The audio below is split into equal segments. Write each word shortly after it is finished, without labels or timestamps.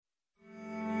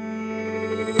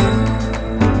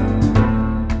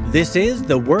This is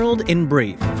The World in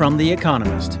Brief from The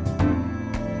Economist.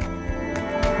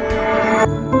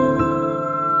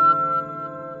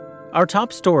 Our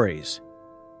top stories.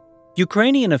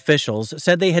 Ukrainian officials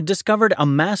said they had discovered a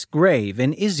mass grave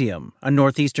in Izyum, a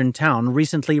northeastern town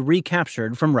recently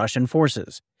recaptured from Russian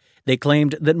forces. They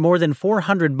claimed that more than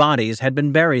 400 bodies had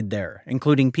been buried there,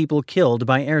 including people killed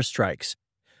by airstrikes.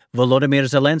 Volodymyr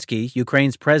Zelensky,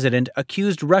 Ukraine's president,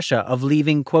 accused Russia of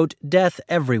leaving, quote, death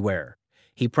everywhere.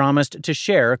 He promised to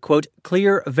share, quote,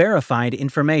 clear, verified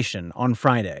information on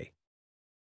Friday.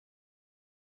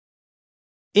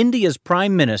 India's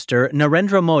Prime Minister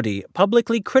Narendra Modi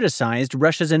publicly criticized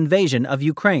Russia's invasion of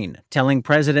Ukraine, telling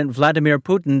President Vladimir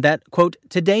Putin that, quote,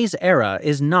 today's era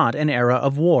is not an era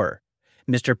of war.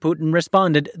 Mr. Putin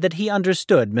responded that he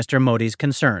understood Mr. Modi's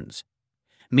concerns.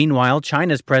 Meanwhile,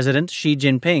 China's President Xi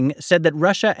Jinping said that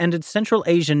Russia and its Central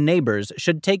Asian neighbors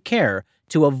should take care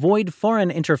to avoid foreign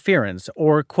interference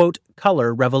or, quote,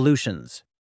 color revolutions.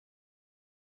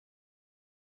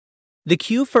 The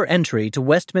queue for entry to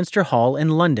Westminster Hall in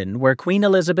London, where Queen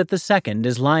Elizabeth II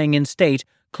is lying in state,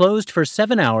 closed for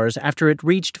 7 hours after it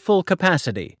reached full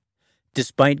capacity.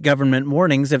 Despite government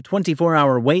warnings of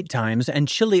 24-hour wait times and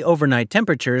chilly overnight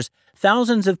temperatures,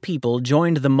 thousands of people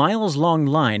joined the miles-long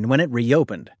line when it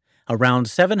reopened. Around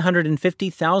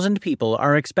 750,000 people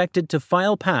are expected to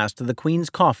file past the Queen's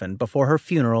coffin before her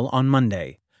funeral on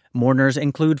Monday. Mourners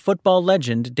include football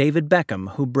legend David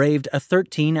Beckham, who braved a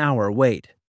 13-hour wait.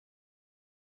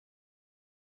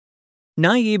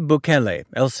 Nayib Bukele,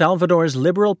 El Salvador's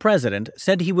liberal president,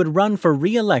 said he would run for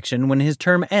re-election when his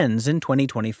term ends in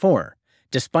 2024.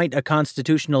 Despite a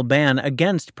constitutional ban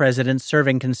against presidents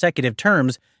serving consecutive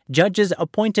terms, judges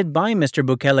appointed by Mr.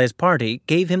 Bukele's party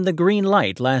gave him the green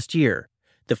light last year.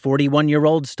 The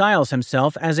 41-year-old styles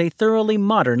himself as a thoroughly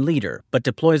modern leader, but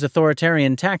deploys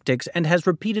authoritarian tactics and has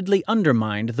repeatedly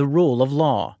undermined the rule of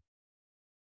law.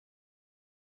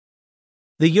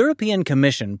 The European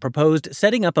Commission proposed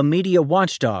setting up a media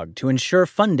watchdog to ensure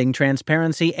funding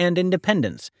transparency and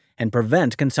independence and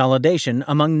prevent consolidation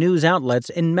among news outlets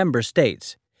in member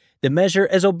states. The measure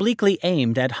is obliquely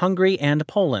aimed at Hungary and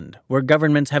Poland, where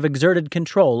governments have exerted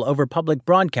control over public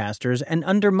broadcasters and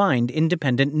undermined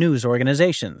independent news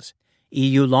organizations.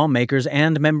 EU lawmakers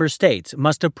and member states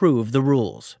must approve the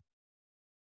rules.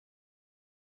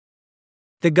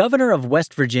 The governor of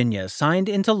West Virginia signed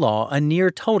into law a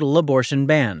near-total abortion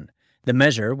ban. The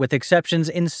measure, with exceptions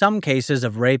in some cases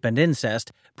of rape and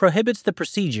incest, prohibits the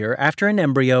procedure after an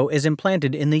embryo is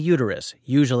implanted in the uterus,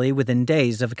 usually within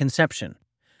days of conception.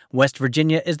 West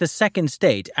Virginia is the second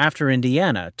state after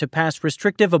Indiana to pass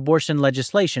restrictive abortion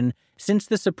legislation since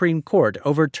the Supreme Court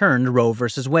overturned Roe v.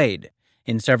 Wade.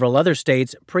 In several other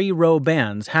states, pre-Roe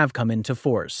bans have come into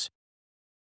force.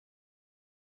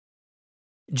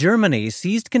 Germany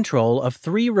seized control of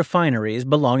 3 refineries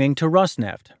belonging to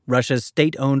Rosneft, Russia's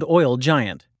state-owned oil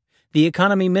giant. The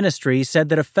Economy Ministry said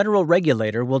that a federal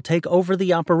regulator will take over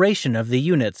the operation of the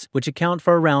units, which account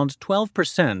for around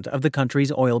 12% of the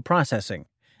country's oil processing.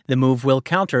 The move will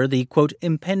counter the, quote,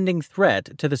 impending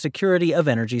threat to the security of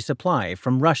energy supply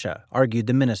from Russia, argued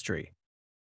the ministry.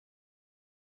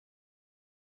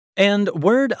 And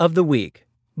word of the week,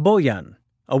 boyan,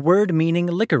 a word meaning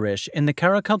licorice in the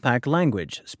Karakalpak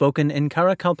language, spoken in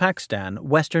Karakalpakstan,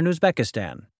 western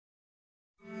Uzbekistan.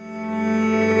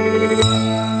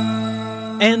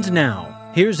 And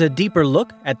now, here's a deeper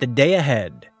look at the day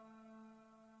ahead.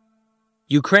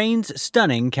 Ukraine's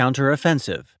stunning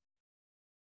counteroffensive.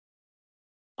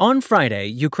 On Friday,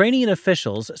 Ukrainian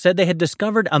officials said they had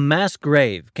discovered a mass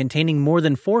grave containing more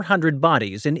than 400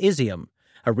 bodies in Izyum,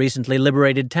 a recently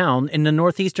liberated town in the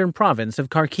northeastern province of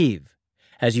Kharkiv.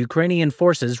 As Ukrainian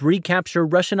forces recapture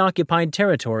Russian-occupied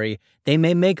territory, they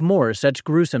may make more such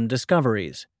gruesome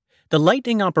discoveries. The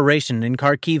lightning operation in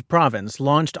Kharkiv province,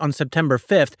 launched on September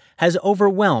 5th, has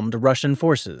overwhelmed Russian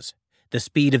forces. The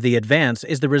speed of the advance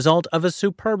is the result of a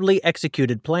superbly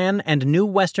executed plan and new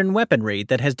Western weaponry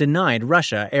that has denied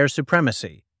Russia air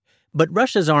supremacy. But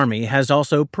Russia's army has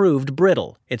also proved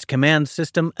brittle. Its command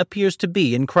system appears to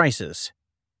be in crisis.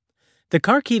 The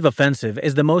Kharkiv offensive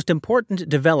is the most important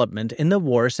development in the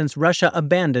war since Russia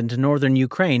abandoned northern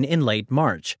Ukraine in late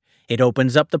March. It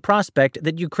opens up the prospect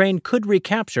that Ukraine could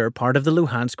recapture part of the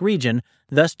Luhansk region,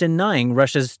 thus denying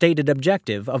Russia's stated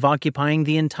objective of occupying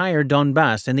the entire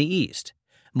Donbass in the east.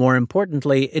 More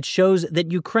importantly, it shows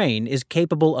that Ukraine is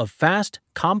capable of fast,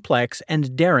 complex,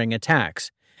 and daring attacks,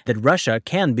 that Russia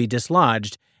can be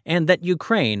dislodged, and that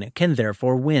Ukraine can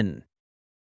therefore win.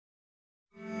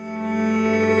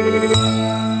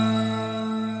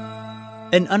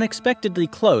 An unexpectedly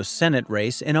close Senate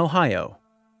race in Ohio.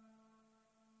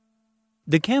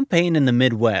 The campaign in the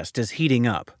Midwest is heating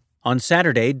up. On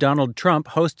Saturday, Donald Trump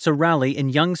hosts a rally in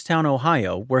Youngstown,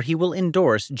 Ohio, where he will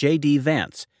endorse J.D.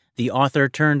 Vance, the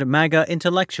author-turned-MAGA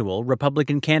intellectual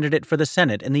Republican candidate for the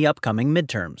Senate in the upcoming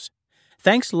midterms.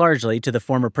 Thanks largely to the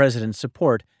former president's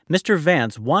support, Mr.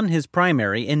 Vance won his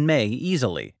primary in May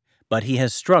easily, but he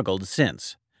has struggled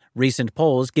since. Recent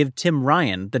polls give Tim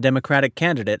Ryan, the Democratic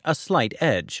candidate, a slight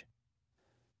edge.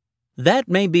 That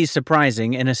may be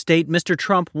surprising in a state Mr.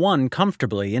 Trump won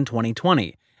comfortably in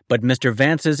 2020, but Mr.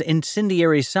 Vance's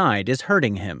incendiary side is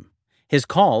hurting him. His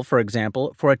call, for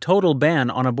example, for a total ban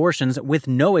on abortions with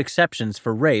no exceptions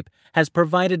for rape has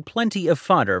provided plenty of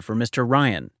fodder for Mr.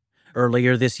 Ryan.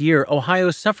 Earlier this year, Ohio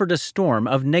suffered a storm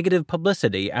of negative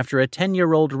publicity after a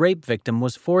 10-year-old rape victim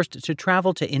was forced to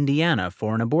travel to Indiana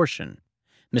for an abortion.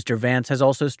 Mr. Vance has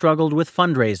also struggled with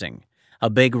fundraising. A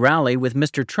big rally with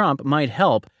Mr. Trump might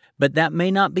help, but that may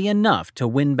not be enough to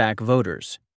win back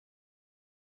voters.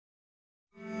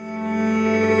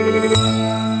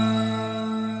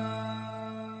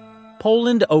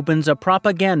 Poland opens a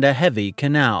propaganda-heavy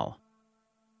canal.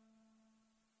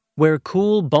 Where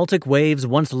cool Baltic waves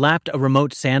once lapped a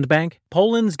remote sandbank,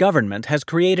 Poland's government has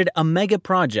created a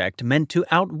mega-project meant to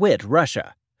outwit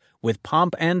Russia. With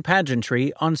pomp and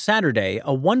pageantry, on Saturday,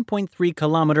 a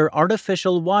 1.3-kilometer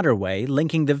artificial waterway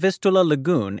linking the Vistula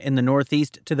Lagoon in the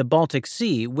northeast to the Baltic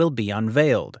Sea will be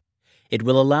unveiled. It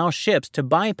will allow ships to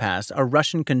bypass a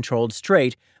Russian-controlled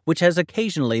strait, which has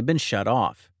occasionally been shut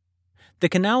off. The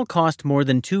canal cost more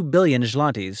than 2 billion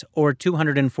zlotys, or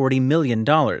 $240 million,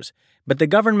 but the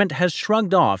government has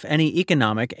shrugged off any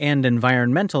economic and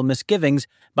environmental misgivings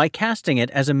by casting it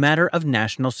as a matter of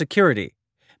national security.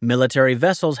 Military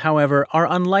vessels, however,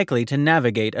 are unlikely to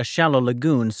navigate a shallow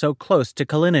lagoon so close to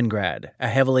Kaliningrad, a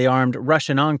heavily armed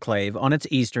Russian enclave on its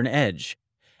eastern edge.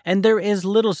 And there is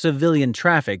little civilian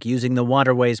traffic using the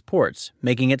waterway's ports,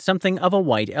 making it something of a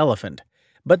white elephant.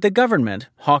 But the government,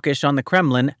 hawkish on the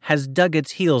Kremlin, has dug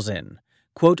its heels in.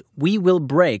 Quote, "We will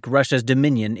break Russia's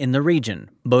dominion in the region,"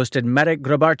 boasted Marek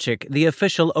Grabarczyk, the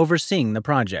official overseeing the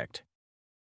project.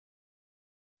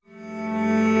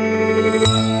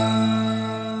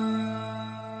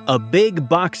 A big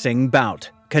boxing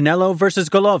bout. Canelo vs.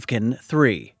 Golovkin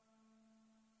 3.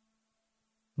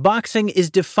 Boxing is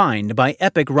defined by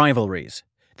epic rivalries.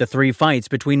 The three fights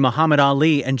between Muhammad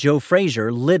Ali and Joe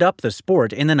Frazier lit up the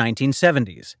sport in the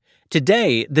 1970s.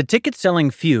 Today, the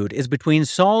ticket-selling feud is between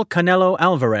Saul Canelo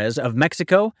Alvarez of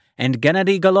Mexico and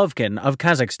Gennady Golovkin of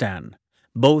Kazakhstan.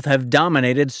 Both have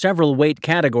dominated several weight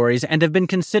categories and have been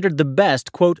considered the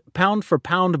best, quote,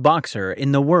 pound-for-pound boxer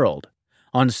in the world.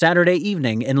 On Saturday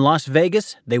evening in Las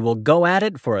Vegas, they will go at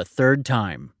it for a third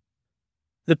time.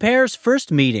 The pair's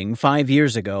first meeting 5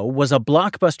 years ago was a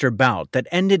blockbuster bout that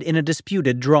ended in a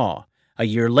disputed draw. A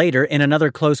year later, in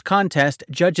another close contest,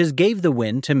 judges gave the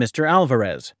win to Mr.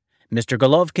 Alvarez. Mr.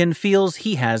 Golovkin feels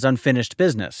he has unfinished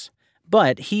business.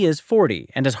 But he is 40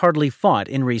 and has hardly fought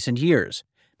in recent years.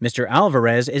 Mr.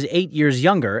 Alvarez is 8 years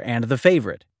younger and the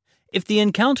favorite. If the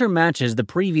encounter matches the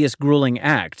previous grueling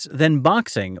acts, then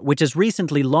boxing, which has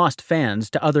recently lost fans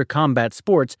to other combat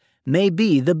sports, may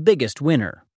be the biggest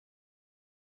winner.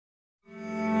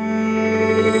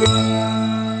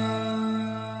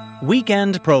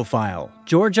 Weekend Profile: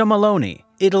 Giorgia Meloni,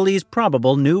 Italy's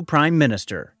probable new prime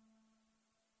minister.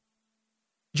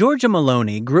 Giorgia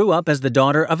Meloni grew up as the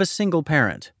daughter of a single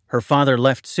parent. Her father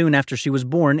left soon after she was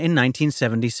born in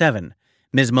 1977.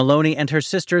 Ms. Meloni and her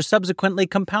sister subsequently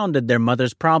compounded their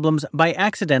mother's problems by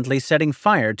accidentally setting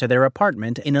fire to their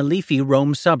apartment in a leafy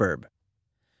Rome suburb.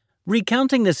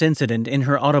 Recounting this incident in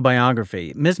her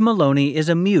autobiography, Ms. Meloni is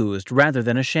amused rather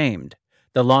than ashamed.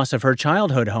 The loss of her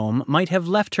childhood home might have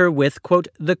left her with, quote,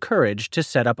 the courage to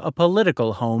set up a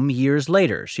political home years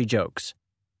later, she jokes.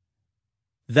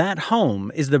 That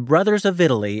home is the Brothers of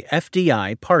Italy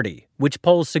FDI party, which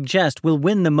polls suggest will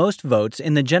win the most votes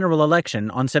in the general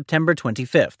election on September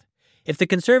 25th. If the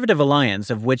Conservative alliance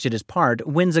of which it is part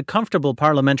wins a comfortable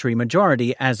parliamentary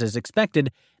majority, as is expected,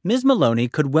 Ms.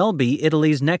 Meloni could well be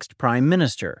Italy's next prime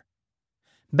minister.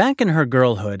 Back in her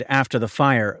girlhood after the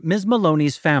fire, Ms.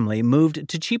 Meloni's family moved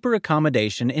to cheaper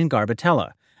accommodation in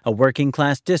Garbatella, a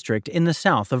working-class district in the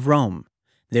south of Rome.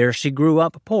 There she grew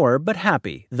up poor but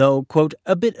happy, though, quote,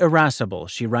 a bit irascible,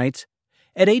 she writes.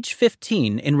 At age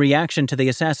 15, in reaction to the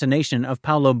assassination of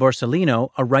Paolo Borsellino,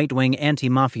 a right-wing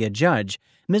anti-mafia judge,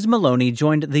 Ms. Meloni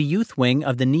joined the youth wing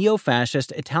of the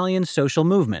neo-fascist Italian Social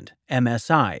Movement,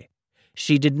 MSI.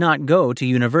 She did not go to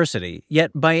university,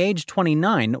 yet by age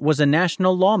 29 was a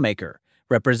national lawmaker,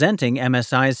 representing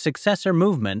MSI's successor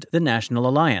movement, the National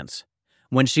Alliance.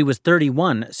 When she was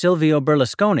 31, Silvio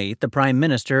Berlusconi, the prime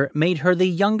minister, made her the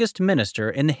youngest minister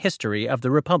in the history of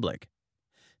the Republic.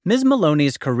 Ms.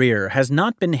 Meloni's career has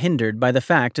not been hindered by the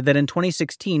fact that in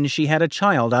 2016 she had a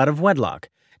child out of wedlock,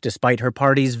 despite her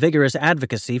party's vigorous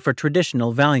advocacy for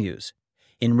traditional values.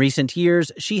 In recent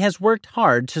years, she has worked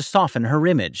hard to soften her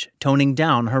image, toning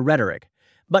down her rhetoric.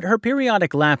 But her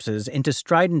periodic lapses into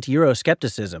strident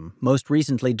Euroscepticism, most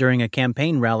recently during a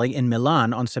campaign rally in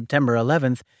Milan on September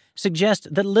 11th, suggest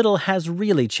that little has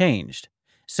really changed.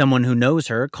 Someone who knows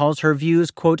her calls her views,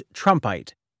 quote,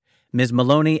 Trumpite. Ms.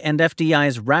 Meloni and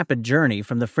FDI's rapid journey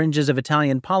from the fringes of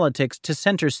Italian politics to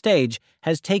center stage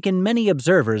has taken many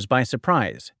observers by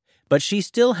surprise. But she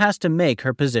still has to make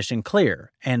her position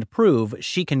clear and prove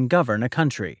she can govern a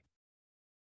country.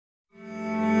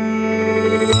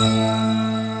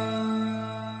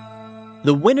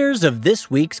 The winners of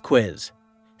this week's quiz.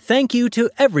 Thank you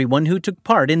to everyone who took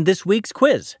part in this week's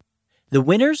quiz. The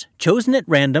winners, chosen at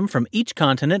random from each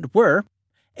continent, were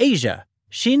Asia,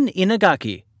 Shin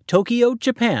Inagaki, Tokyo,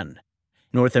 Japan.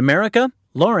 North America,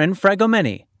 Lauren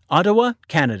Fragomeni, Ottawa,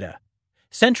 Canada.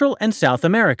 Central and South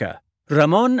America,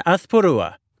 Ramon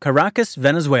Azpurua, Caracas,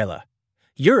 Venezuela.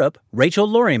 Europe, Rachel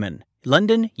Lorriman,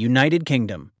 London, United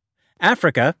Kingdom.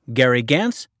 Africa, Gary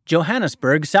Gantz,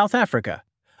 Johannesburg, South Africa.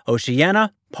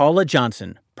 Oceania, Paula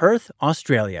Johnson, Perth,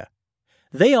 Australia.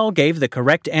 They all gave the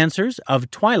correct answers of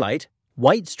Twilight,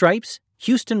 White Stripes,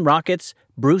 Houston Rockets,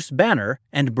 Bruce Banner,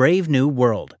 and Brave New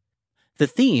World. The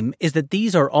theme is that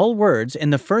these are all words in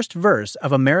the first verse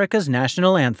of America's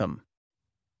national anthem.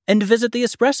 And visit the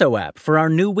Espresso app for our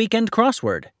new weekend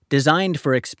crossword, designed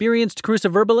for experienced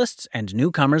cruciverbalists and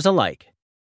newcomers alike.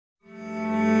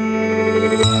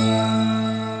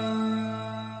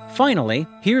 Finally,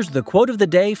 here's the quote of the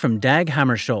day from Dag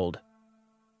Hammarskjöld.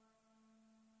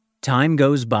 Time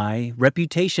goes by,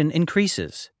 reputation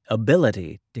increases,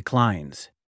 ability declines.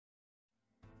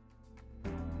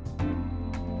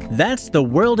 That's The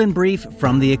World in Brief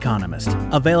from The Economist,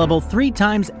 available 3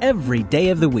 times every day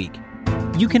of the week.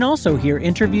 You can also hear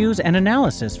interviews and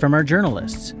analysis from our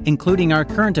journalists, including our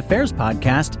current affairs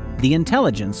podcast, The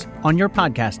Intelligence, on your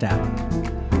podcast app.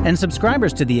 And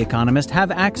subscribers to The Economist have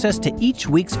access to each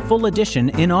week's full edition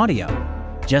in audio.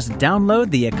 Just download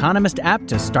The Economist app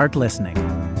to start listening.